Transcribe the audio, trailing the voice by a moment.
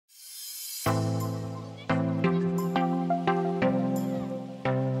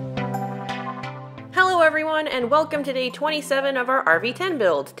everyone, and welcome to day 27 of our RV-10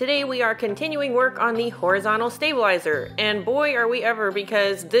 build. Today we are continuing work on the horizontal stabilizer, and boy are we ever,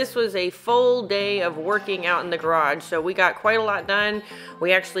 because this was a full day of working out in the garage. So we got quite a lot done.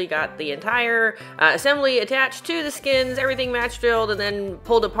 We actually got the entire assembly attached to the skins, everything match drilled, and then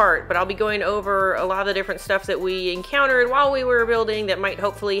pulled apart. But I'll be going over a lot of the different stuff that we encountered while we were building that might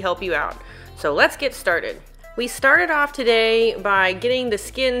hopefully help you out. So let's get started. We started off today by getting the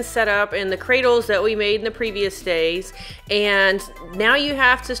skins set up and the cradles that we made in the previous days, and now you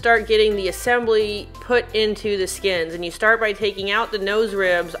have to start getting the assembly put into the skins. And you start by taking out the nose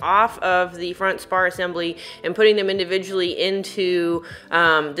ribs off of the front spar assembly and putting them individually into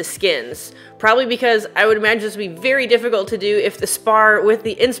the skins. Probably because I would imagine this would be very difficult to do if the spar with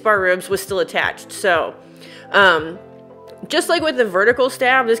the in-spar ribs was still attached. So just like with the vertical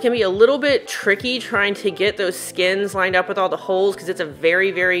stab, this can be a little bit tricky trying to get those skins lined up with all the holes because it's a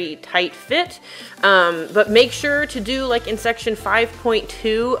very, very tight fit. But make sure to do like in section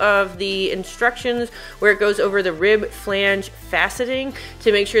 5.2 of the instructions where it goes over the rib flange faceting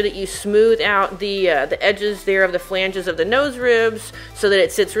to make sure that you smooth out the edges there of the flanges of the nose ribs so that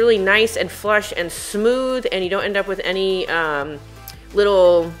it sits really nice and flush and smooth, and you don't end up with any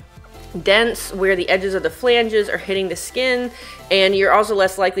little dents where the edges of the flanges are hitting the skin, and you're also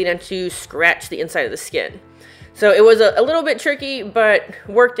less likely then to scratch the inside of the skin. So it was a little bit tricky, but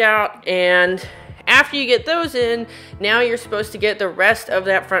worked out. And after you get those in, now you're supposed to get the rest of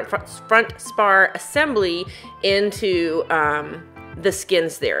that front spar assembly into the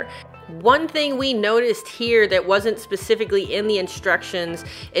skins there. One thing we noticed here that wasn't specifically in the instructions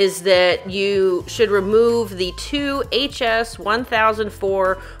is that you should remove the two HS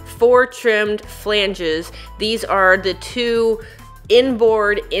 1004 4-trimmed flanges. These are the two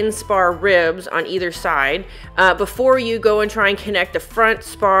inboard in-spar ribs on either side before you go and try and connect the front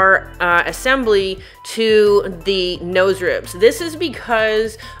spar assembly to the nose ribs. This is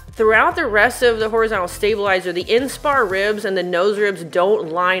because throughout the rest of the horizontal stabilizer, the in-spar ribs and the nose ribs don't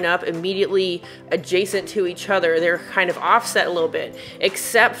line up immediately adjacent to each other. They're kind of offset a little bit,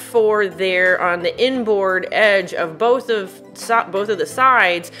 except for there on the inboard edge of both of the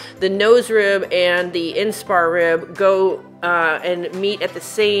sides. The nose rib and the in-spar rib go and meet at the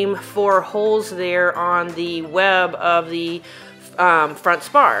same 4 holes there on the web of the front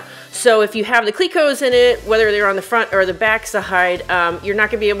spar. So if you have the clecoes in it, whether they're on the front or the back side, you're not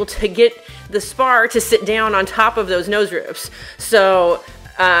going to be able to get the spar to sit down on top of those nose ribs. So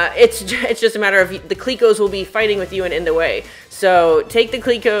it's just a matter of the clecoes will be fighting with you and in the way. So take the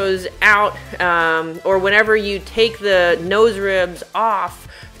clecoes out, or whenever you take the nose ribs off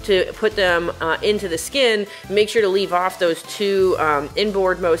to put them into the skin, make sure to leave off those two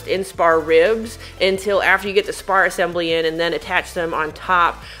inboard-most in-spar ribs until after you get the spar assembly in, and then attach them on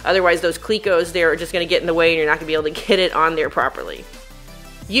top. Otherwise, those clecoes there are just going to get in the way and you're not going to be able to get it on there properly.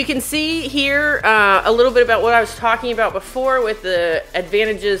 You can see here a little bit about what I was talking about before with the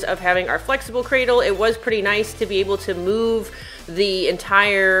advantages of having our flexible cradle. It was pretty nice to be able to move the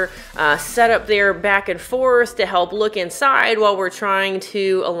entire setup there back and forth to help look inside while we're trying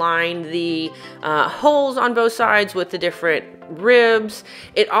to align the holes on both sides with the different ribs.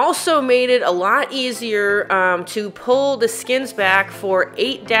 It also made it a lot easier to pull the skins back for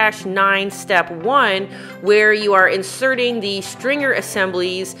 8-9 step 1, where you are inserting the stringer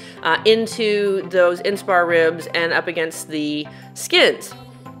assemblies into those in-spar ribs and up against the skins.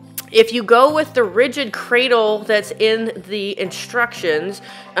 If you go with the rigid cradle that's in the instructions,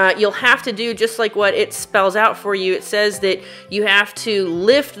 you'll have to do just like what it spells out for you. It says that you have to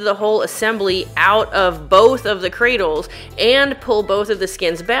lift the whole assembly out of both of the cradles and pull both of the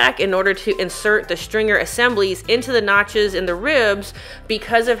skins back in order to insert the stringer assemblies into the notches in the ribs,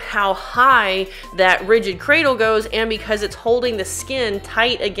 because of how high that rigid cradle goes and because it's holding the skin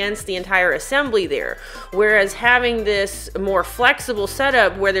tight against the entire assembly there. Whereas having this more flexible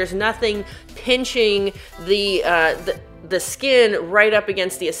setup where there's nothing pinching the skin right up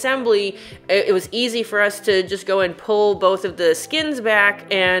against the assembly, it was easy for us to just go and pull both of the skins back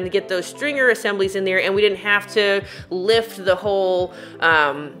and get those stringer assemblies in there, and we didn't have to lift the whole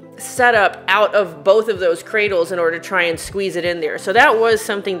setup out of both of those cradles in order to try and squeeze it in there. So that was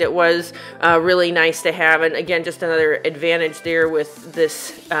something that was really nice to have, and again, just another advantage there with this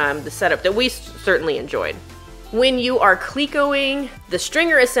the setup that we certainly enjoyed. When you are clecoing the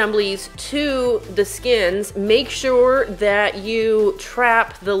stringer assemblies to the skins, make sure that you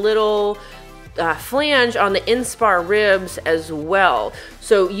trap the little flange on the inspar ribs as well.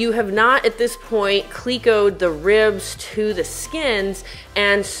 So you have not at this point clecoed the ribs to the skins,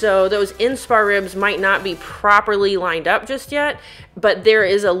 and so those inspar ribs might not be properly lined up just yet, but there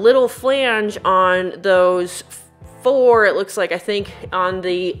is a little flange on those 4, it looks like, I think, on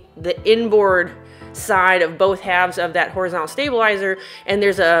the inboard side of both halves of that horizontal stabilizer, and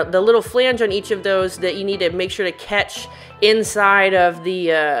there's the little flange on each of those that you need to make sure to catch inside of the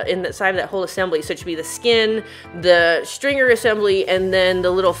side of that whole assembly. So it should be the skin, the stringer assembly, and then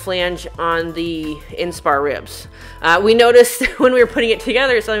the little flange on the inspar ribs. We noticed when we were putting it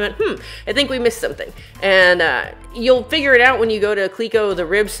together, so I went, I think we missed something. And you'll figure it out when you go to cleco the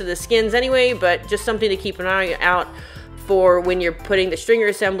ribs to the skins anyway, but just something to keep an eye out for when you're putting the stringer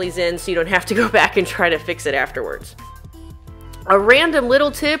assemblies in, so you don't have to go back and try to fix it afterwards. A random little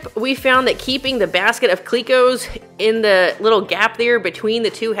tip, we found that keeping the basket of clecos in the little gap there between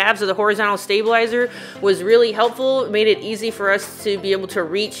the 2 halves of the horizontal stabilizer was really helpful. It made it easy for us to be able to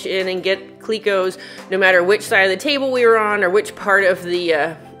reach in and get clecos no matter which side of the table we were on or which part of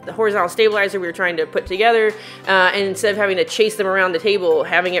the horizontal stabilizer we were trying to put together, and instead of having to chase them around the table,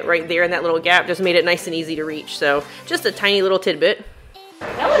 having it right there in that little gap just made it nice and easy to reach. So just a tiny little tidbit.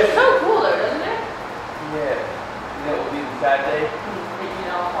 That looks so cool though, doesn't it? Yeah. You know what would be the sad day?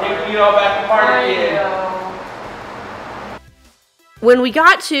 Taking it all back apart again. When we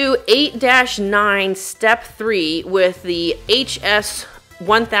got to 8-9 step 3 with the HS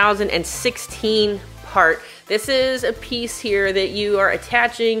 1016 part, this is a piece here that you are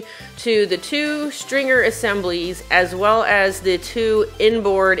attaching to the 2 stringer assemblies as well as the 2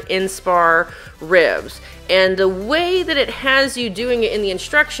 inboard inspar ribs. And the way that it has you doing it in the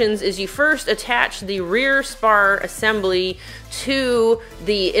instructions is you first attach the rear spar assembly to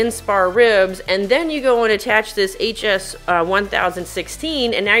the inspar ribs, and then you go and attach this HS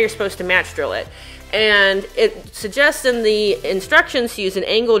 1016, and now you're supposed to match drill it. And it suggests in the instructions to use an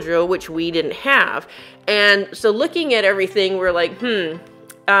angle drill, which we didn't have. And so looking at everything, we're like,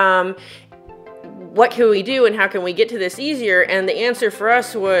 what can we do and how can we get to this easier? And the answer for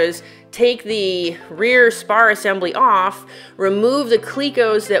us was take the rear spar assembly off, remove the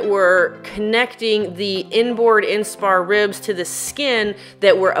clecos that were connecting the inboard inspar ribs to the skin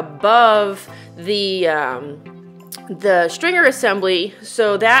that were above the stringer assembly.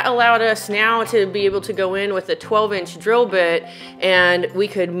 So that allowed us now to be able to go in with a 12-inch drill bit, and we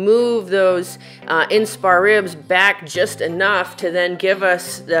could move those inspar ribs back just enough to then give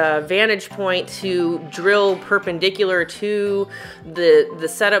us the vantage point to drill perpendicular to the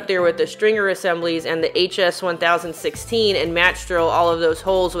setup there with the stringer assemblies and the HS 1016 and match drill all of those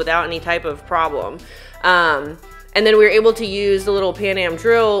holes without any type of problem. And then we were able to use the little Pan Am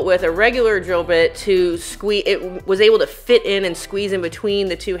drill with a regular drill bit to squeeze. It was able to fit in and squeeze in between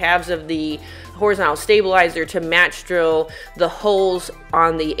the 2 halves of the horizontal stabilizer to match drill the holes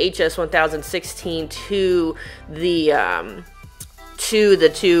on the HS 1016 to the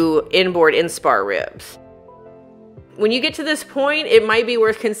 2 inboard inspar ribs. When you get to this point, it might be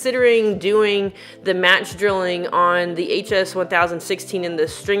worth considering doing the match drilling on the HS 1016 in the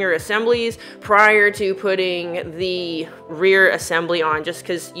stringer assemblies prior to putting the rear assembly on, just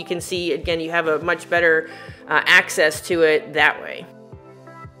because you can see, again, you have a much better access to it that way.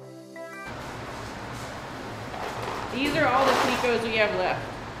 These are all the clecos we have left.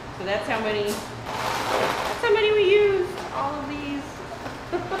 So that's how many we used, all of these.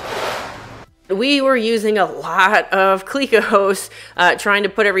 We were using a lot of clecos trying to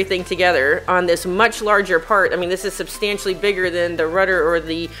put everything together on this much larger part. I mean, this is substantially bigger than the rudder or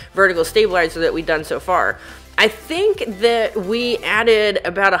the vertical stabilizer that we've done so far. I think that we added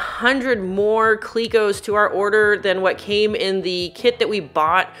about 100 more clecos to our order than what came in the kit that we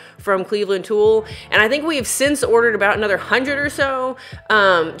bought from Cleveland Tool, and I think we've since ordered about another 100 or so.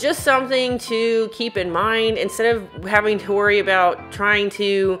 Just something to keep in mind instead of having to worry about trying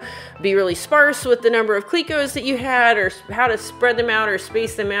to be really sparse with the number of clecos that you had or how to spread them out or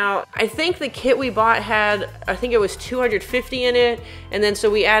space them out. I think the kit we bought had, I think it was 250 in it, and then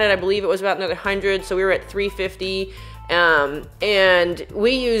so we added, I believe it was about another 100, so we were at 350. And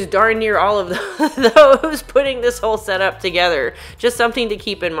we used darn near all of those putting this whole setup together. Just something to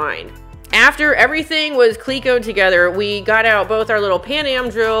keep in mind. After everything was clecoed together, we got out both our little Pan Am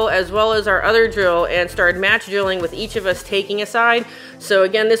drill as well as our other drill and started match drilling with each of us taking a side. So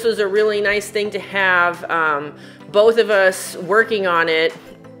again, this was a really nice thing to have both of us working on it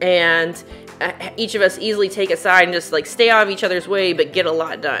and each of us easily take a side and just like stay out of each other's way but get a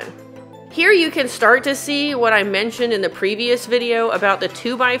lot done. Here you can start to see what I mentioned in the previous video about the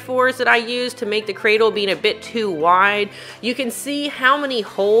 2x4s that I used to make the cradle being a bit too wide. You can see how many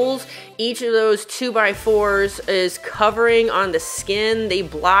holes each of those 2x4s is covering on the skin. They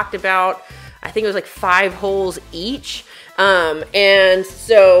blocked about, I think it was like 5 holes each. And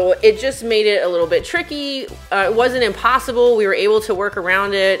so it just made it a little bit tricky. It wasn't impossible. We were able to work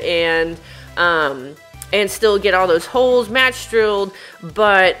around it and still get all those holes match drilled,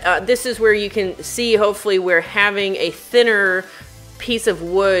 but this is where you can see hopefully where having a thinner piece of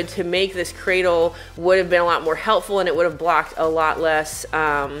wood to make this cradle would have been a lot more helpful, and it would have blocked a lot less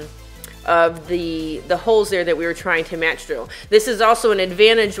of the holes there that we were trying to match drill. This is also an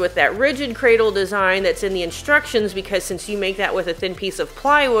advantage with that rigid cradle design that's in the instructions, because since you make that with a thin piece of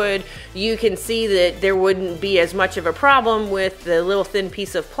plywood, you can see that there wouldn't be as much of a problem with the little thin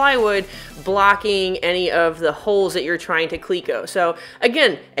piece of plywood blocking any of the holes that you're trying to cleco. So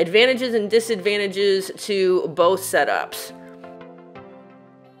again, advantages and disadvantages to both setups.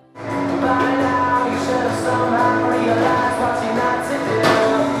 By now you should have somehow realized what you're not to do.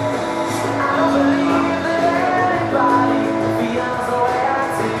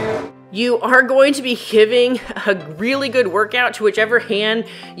 You are going to be giving a really good workout to whichever hand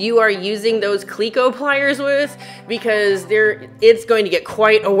you are using those cleco pliers with, because it's going to get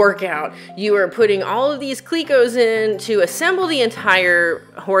quite a workout. You are putting all of these clecos in to assemble the entire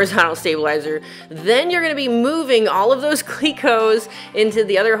horizontal stabilizer. Then you're going to be moving all of those clecos into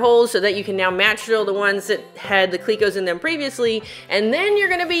the other holes so that you can now match drill the ones that had the clecos in them previously. And then you're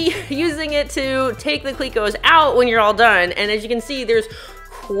going to be using it to take the clecos out when you're all done. And as you can see, there's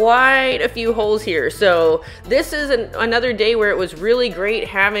quite a few holes here. So this is another day where it was really great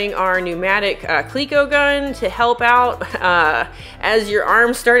having our pneumatic cleco gun to help out as your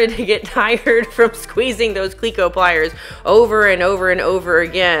arms started to get tired from squeezing those cleco pliers over and over and over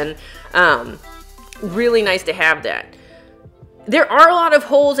again. Really nice to have that. There are a lot of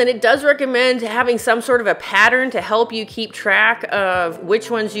holes, and it does recommend having some sort of a pattern to help you keep track of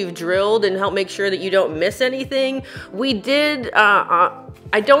which ones you've drilled and help make sure that you don't miss anything. We did,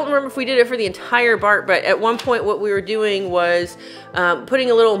 I don't remember if we did it for the entire bark, but at one point what we were doing was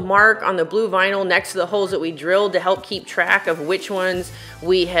putting a little mark on the blue vinyl next to the holes that we drilled to help keep track of which ones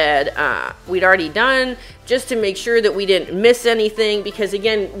we had, we'd already done, just to make sure that we didn't miss anything, because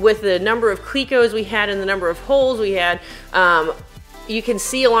again, with the number of clecos we had and the number of holes we had, you can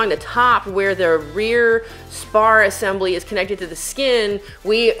see along the top where the rear spar assembly is connected to the skin.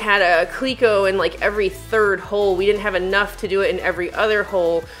 We had a cleco in like every third hole. We didn't have enough to do it in every other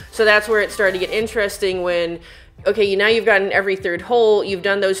hole. So that's where it started to get interesting when, okay, now you've gotten every third hole, you've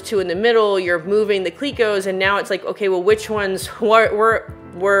done those two in the middle, you're moving the clecos, and now it's like, okay, well, which ones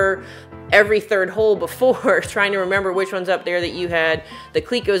were every third hole before, trying to remember which one's up there that you had the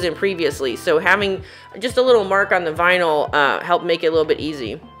clecos in previously. So having just a little mark on the vinyl helped make it a little bit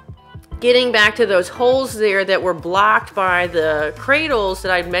easy. Getting back to those holes there that were blocked by the cradles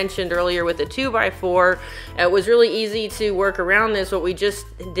that I'd mentioned earlier with the 2x4, it was really easy to work around this. What we just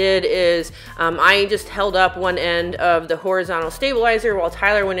did is I just held up one end of the horizontal stabilizer while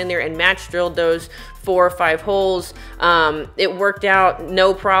Tyler went in there and match drilled those 4 or 5 holes. It worked out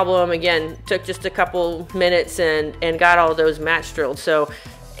no problem. Again, took just a couple minutes and got all those match drilled. So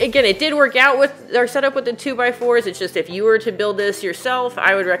again, it did work out with our setup with the 2x4s. It's just if you were to build this yourself,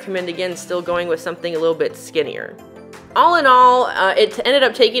 I would recommend, again, still going with something a little bit skinnier. All in all, it ended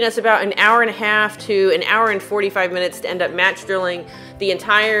up taking us about an hour and a half to an hour and 45 minutes to end up match drilling the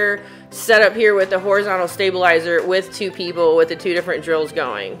entire setup here with the horizontal stabilizer with 2 people with the 2 different drills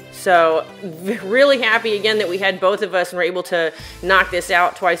going. So really happy again that we had both of us and were able to knock this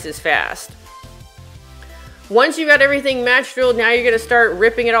out twice as fast. Once you got everything match drilled, now you're going to start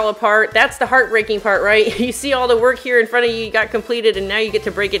ripping it all apart. That's the heartbreaking part, right? You see all the work here in front of you got completed, and now you get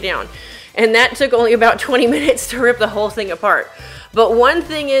to break it down. And that took only about 20 minutes to rip the whole thing apart. But one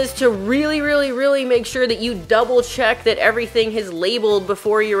thing is to really make sure that you double check that everything is labeled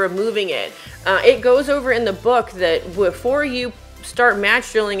before you're removing it. It goes over in the book that before you start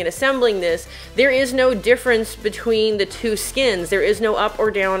match drilling and assembling this, there is no difference between the 2 skins. There is no up or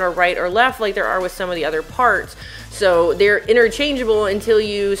down or right or left like there are with some of the other parts. So they're interchangeable until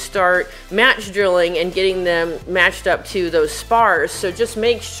you start match drilling and getting them matched up to those spars. So just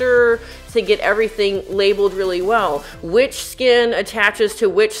make sure to get everything labeled really well. Which skin attaches to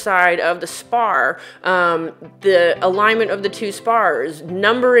which side of the spar, the alignment of the 2 spars,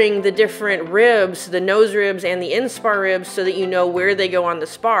 numbering the different ribs, the nose ribs and the end spar ribs, so that you know where they go on the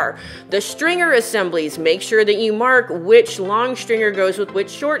spar. The stringer assemblies, make sure that you mark which long stringer goes with which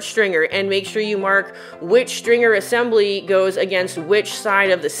short stringer, and make sure you mark which stringer assembly goes against which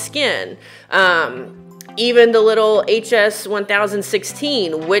side of the skin. Even the little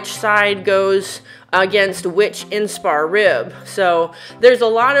HS1016, which side goes against which inspar rib. So there's a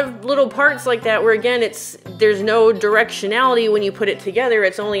lot of little parts like that where, again, there's no directionality when you put it together.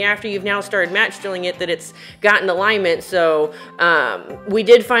 It's only after you've now started match drilling it that it's gotten alignment. So we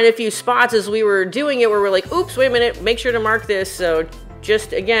did find a few spots as we were doing it where we're like, oops, wait a minute, make sure to mark this. So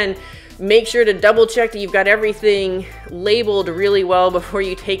just, again, make sure to double check that you've got everything labeled really well before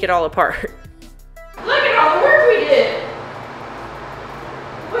you take it all apart. Look at all the work we did.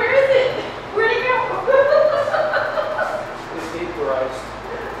 Where is it? Where'd it go? It's vaporized.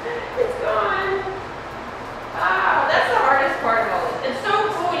 It's gone. Ah, that's the hardest part of all this. It's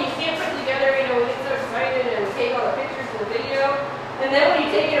so cool when you see it put together, you know, we get so excited and we take all the pictures and the video, and then when you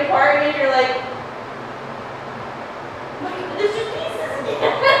take it apart and you're like, look, there's just pieces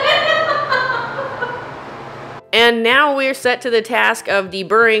again. And now we're set to the task of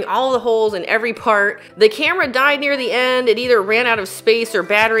deburring all the holes in every part. The camera died near the end. It either ran out of space or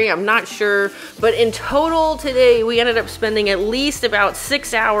battery, I'm not sure. But in total today, we ended up spending at least about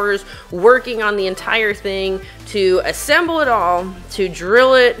 6 hours working on the entire thing to assemble it all, to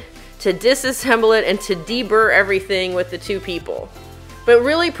drill it, to disassemble it, and to deburr everything with the 2 people. But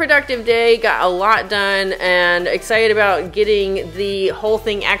really productive day, got a lot done, and excited about getting the whole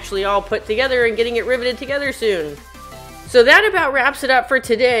thing actually all put together and getting it riveted together soon. So that about wraps it up for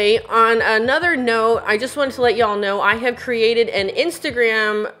today. On another note, I just wanted to let y'all know I have created an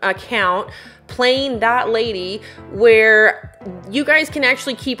Instagram account, plane.lady, where you guys can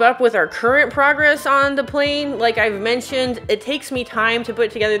actually keep up with our current progress on the plane. Like I've mentioned, it takes me time to put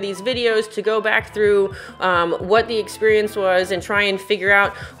together these videos, to go back through what the experience was and try and figure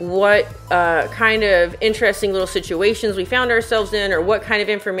out what kind of interesting little situations we found ourselves in, or what kind of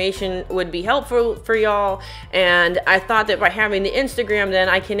information would be helpful for y'all. And I thought that by having the Instagram, then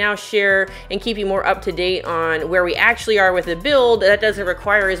I can now share and keep you more up to date on where we actually are with the build. That doesn't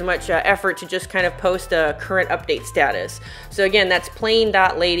require as much effort to just kind of post a current update status. So again, that's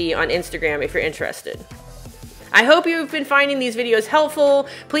plane.lady on Instagram if you're interested. I hope you've been finding these videos helpful.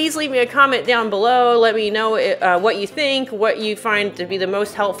 Please leave me a comment down below. Let me know what you think, what you find to be the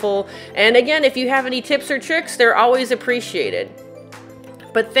most helpful. And again, if you have any tips or tricks, they're always appreciated.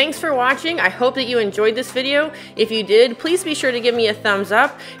 But thanks for watching. I hope that you enjoyed this video. If you did, please be sure to give me a thumbs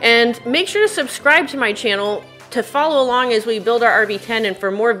up and make sure to subscribe to my channel to follow along as we build our RV-10 and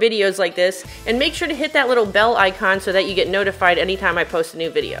for more videos like this, and make sure to hit that little bell icon so that you get notified anytime I post a new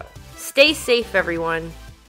video. Stay safe, everyone.